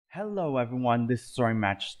Hello everyone, this is Soaring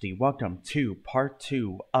Majesty. Welcome to part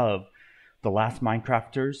 2 of The Last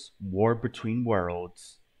Minecrafters, War Between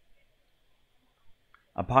Worlds.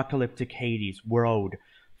 Apocalyptic Hades rode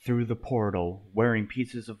through the portal, wearing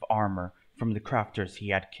pieces of armor from the crafters he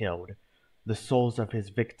had killed. The souls of his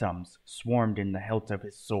victims swarmed in the hilt of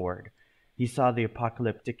his sword. He saw the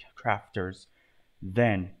apocalyptic crafters.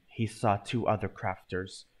 Then he saw two other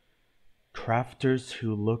crafters. Crafters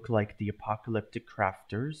who look like the apocalyptic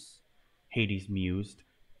crafters? Hades mused.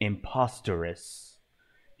 Impostorous.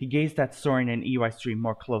 He gazed at Soaring and Stream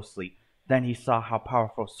more closely. Then he saw how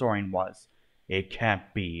powerful Soaring was. It can't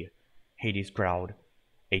be, Hades growled.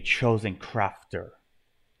 A chosen crafter.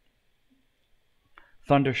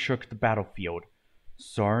 Thunder shook the battlefield.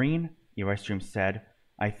 Soaring? Stream said.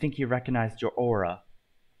 I think he recognized your aura.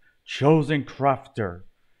 Chosen crafter,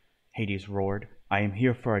 Hades roared. I am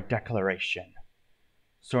here for a declaration.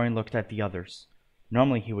 Soaring looked at the others.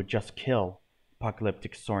 Normally he would just kill,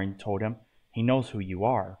 Apocalyptic Soaring told him. He knows who you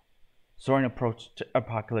are. Soaring approached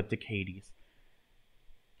Apocalyptic Hades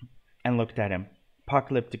and looked at him.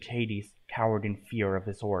 Apocalyptic Hades cowered in fear of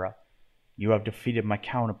his aura. You have defeated my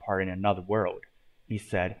counterpart in another world, he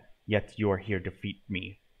said, yet you are here to defeat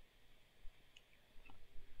me.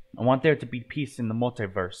 I want there to be peace in the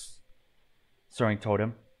multiverse, Soaring told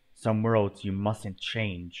him. Some worlds you mustn't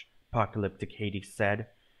change, Apocalyptic Hades said.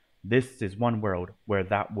 This is one world where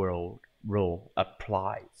that world rule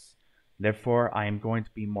applies. Therefore, I am going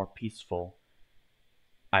to be more peaceful.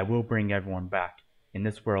 I will bring everyone back. In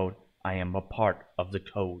this world, I am a part of the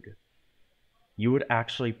code. You would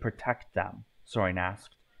actually protect them, Soaring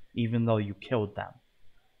asked, even though you killed them.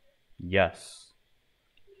 Yes,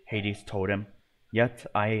 Hades told him. Yet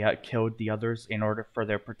I killed the others in order for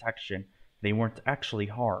their protection. They weren't actually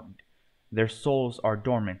harmed. Their souls are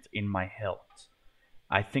dormant in my hilt.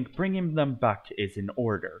 I think bringing them back is in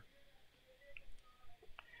order.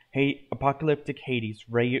 Apocalyptic Hades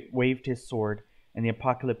waved his sword, and the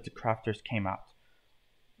apocalyptic crafters came out.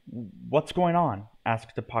 What's going on?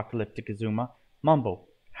 Asked Apocalyptic Azuma. Mumble,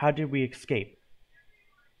 how did we escape?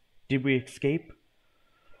 Did we escape?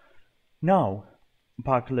 No,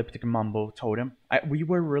 Apocalyptic Mumble told him. We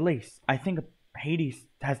were released. I think Hades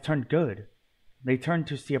has turned good. They turned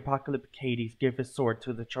to see Apocalyptic Hades give his sword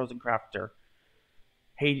to the chosen crafter.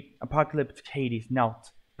 Apocalyptic Hades knelt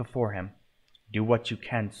before him. Do what you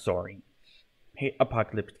can, Soaring.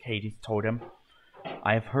 Apocalyptic Hades told him.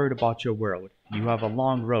 I have heard about your world. You have a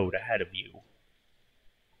long road ahead of you.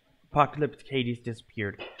 Apocalyptic Hades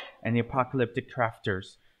disappeared, and the apocalyptic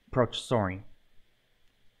crafters approached Soaring.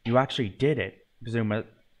 You actually did it,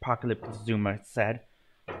 Apocalyptic Azuma said.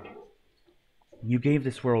 You gave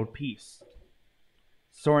this world peace.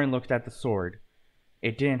 Soaring looked at the sword.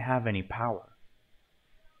 It didn't have any power.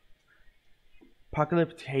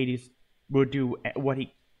 Apocalyptic Hades will do what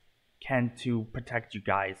he can to protect you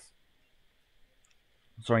guys.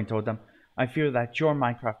 Soaring told them, I fear that your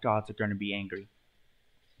Minecraft gods are going to be angry.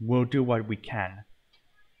 We'll do what we can.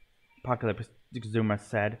 Apocalyptic Azuma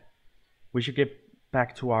said. We should get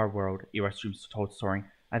back to our world, Stream told Soaring.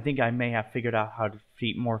 I think I may have figured out how to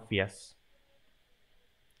defeat Morpheus.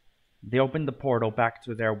 They opened the portal back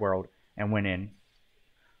to their world and went in.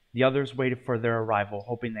 The others waited for their arrival,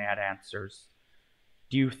 hoping they had answers.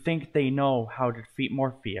 Do you think they know how to defeat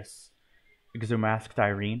Morpheus? Azuma asked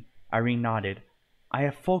Irene. Irene nodded. I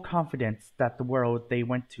have full confidence that the world they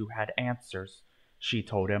went to had answers, she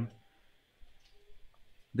told him.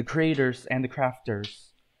 The creators and the crafters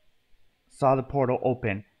saw the portal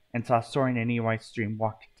open and saw Soaring and Stream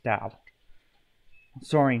walk out.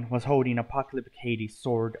 Soaring was holding Apocalyptic Hades'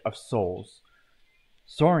 Sword of Souls.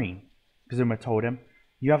 Soaring, Azuma told him,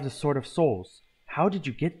 you have the Sword of Souls. How did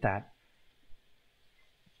you get that?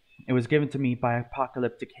 It was given to me by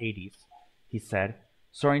Apocalyptic Hades, he said.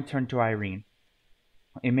 Soaring turned to Irene.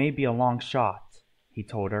 It may be a long shot, he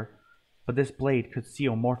told her, but this blade could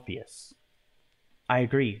seal Morpheus. I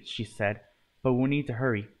agree, she said, but we need to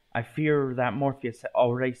hurry. I fear that Morpheus had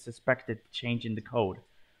already suspected the change in the code.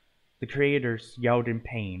 The creators yelled in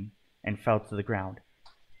pain and fell to the ground.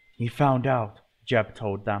 He found out, Jeb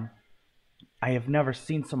told them. I have never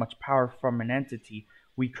seen so much power from an entity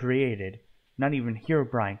we created. Not even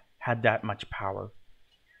Herobrine had that much power.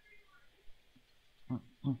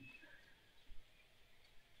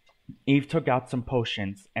 Eve took out some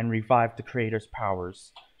potions and revived the creator's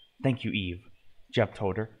powers. Thank you, Eve, Jeb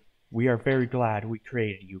told her. We are very glad we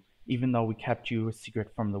created you, even though we kept you a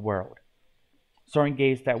secret from the world. Soaring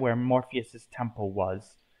gazed at where Morpheus' temple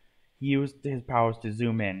was. He used his powers to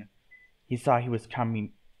zoom in. He saw he was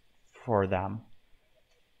coming for them.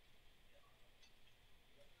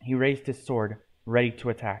 He raised his sword ready to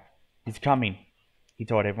attack. He's coming, he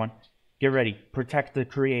told everyone. Get ready, protect the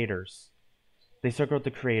creators. They circled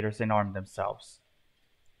the creators and armed themselves.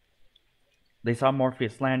 They saw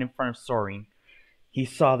Morpheus land in front of Soaring. He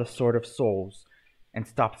saw the Sword of Souls and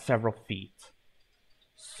stopped several feet.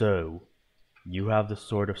 So, you have the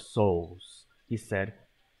Sword of Souls, he said.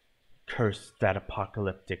 Curse that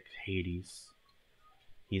apocalyptic Hades.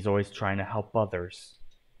 He's always trying to help others.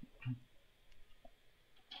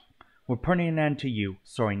 We're putting an end to you,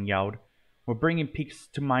 Soaring yelled. We're bringing peaks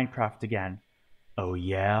to Minecraft again. Oh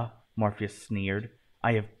yeah? Morpheus sneered.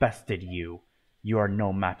 I have bested you. You are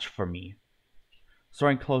no match for me.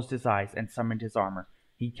 Soaring closed his eyes and summoned his armor.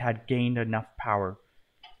 He had gained enough power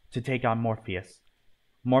to take on Morpheus.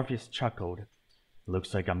 Morpheus chuckled.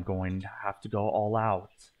 Looks like I'm going to have to go all out,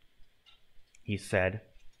 he said.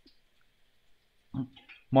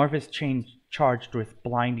 Morpheus charged with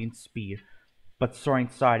blinding speed, but Soaring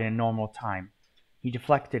saw it in normal time. He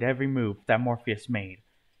deflected every move that Morpheus made.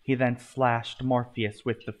 He then slashed Morpheus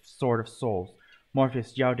with the Sword of Souls.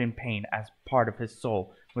 Morpheus yelled in pain as part of his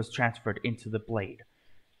soul was transferred into the blade.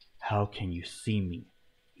 How can you see me?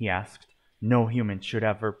 He asked. No human should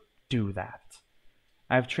ever do that.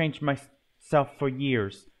 I have trained myself for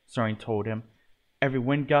years, Soaring told him. Every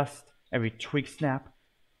wind gust, every twig snap.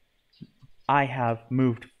 I have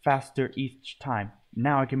moved faster each time.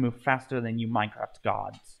 Now I can move faster than you Minecraft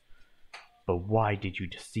gods. But why did you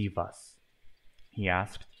deceive us? He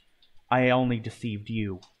asked. I only deceived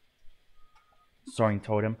you, Soaring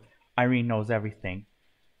told him. Irene knows everything.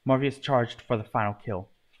 Morpheus charged for the final kill,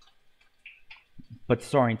 but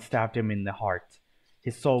Soaring stabbed him in the heart.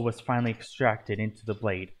 His soul was finally extracted into the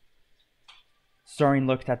blade. Soaring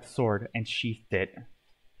looked at the sword and sheathed it.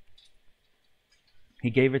 He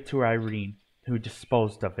gave it to Irene, who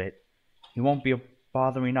disposed of it. He won't be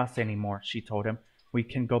bothering us anymore, she told him. We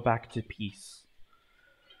can go back to peace.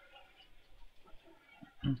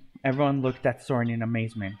 Everyone looked at Soaring in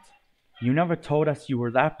amazement. You never told us you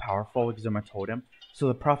were that powerful, Exuma told him. So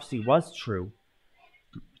the prophecy was true.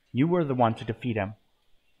 You were the one to defeat him.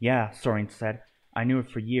 Yeah, Soaring said. I knew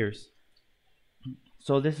it for years.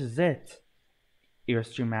 So this is it?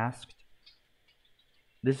 Earstream asked.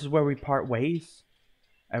 This is where we part ways?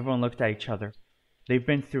 Everyone looked at each other. They've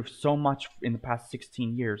been through so much in the past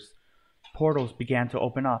 16 years. Portals began to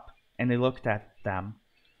open up, and they looked at them.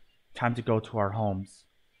 Time to go to our homes,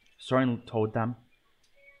 Soaring told them.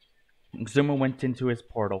 Exuma went into his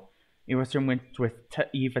portal. Earstream went with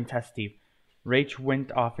Eve and Testive. Rach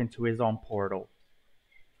went off into his own portal.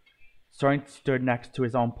 Soaring stood next to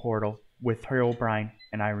his own portal with Herobrine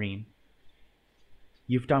and Irene.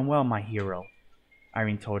 You've done well, my hero,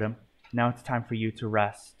 Irene told him. Now it's time for you to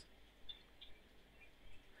rest.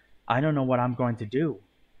 I don't know what I'm going to do,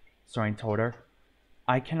 Soaring told her.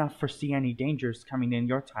 I cannot foresee any dangers coming in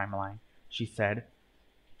your timeline, she said.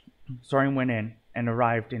 Soaring went in and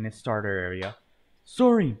arrived in his starter area.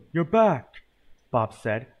 Soaring, you're back, Bob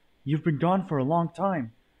said. You've been gone for a long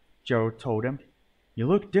time, Joe told him. You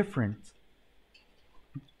look different.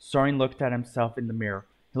 Soaring looked at himself in the mirror.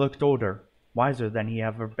 He looked older, wiser than he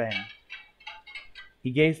ever been.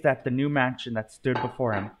 He gazed at the new mansion that stood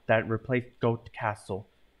before him that replaced Goat Castle.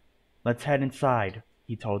 Let's head inside,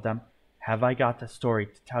 he told them. Have I got a story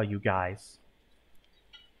to tell you guys?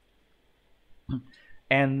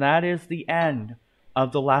 And that is the end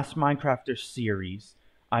of the Last Minecrafter series.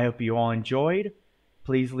 I hope you all enjoyed.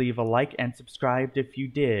 Please leave a like and subscribe if you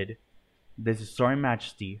did. This is Soaring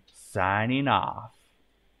Majesty, signing off.